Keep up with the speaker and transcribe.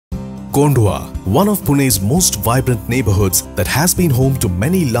Kondhwa, one of Pune's most vibrant neighborhoods that has been home to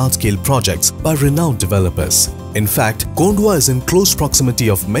many large-scale projects by renowned developers. In fact, Kondhwa is in close proximity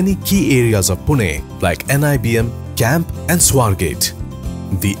of many key areas of Pune like NIBM, Camp and Swargate.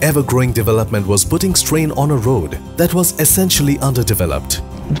 The ever-growing development was putting strain on a road that was essentially underdeveloped.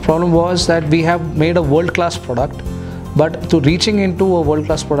 The problem was that we have made a world-class product, but to reaching into a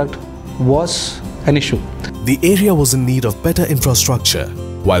world-class product was an issue. The area was in need of better infrastructure.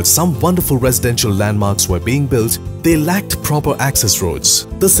 While some wonderful residential landmarks were being built, they lacked proper access roads.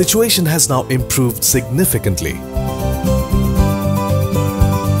 The situation has now improved significantly.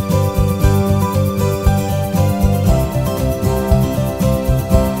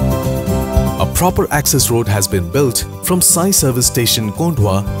 A proper access road has been built from Sai Service Station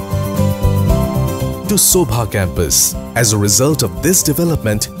Kondhwa to Sobha Campus. As a result of this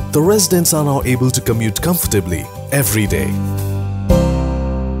development, the residents are now able to commute comfortably every day.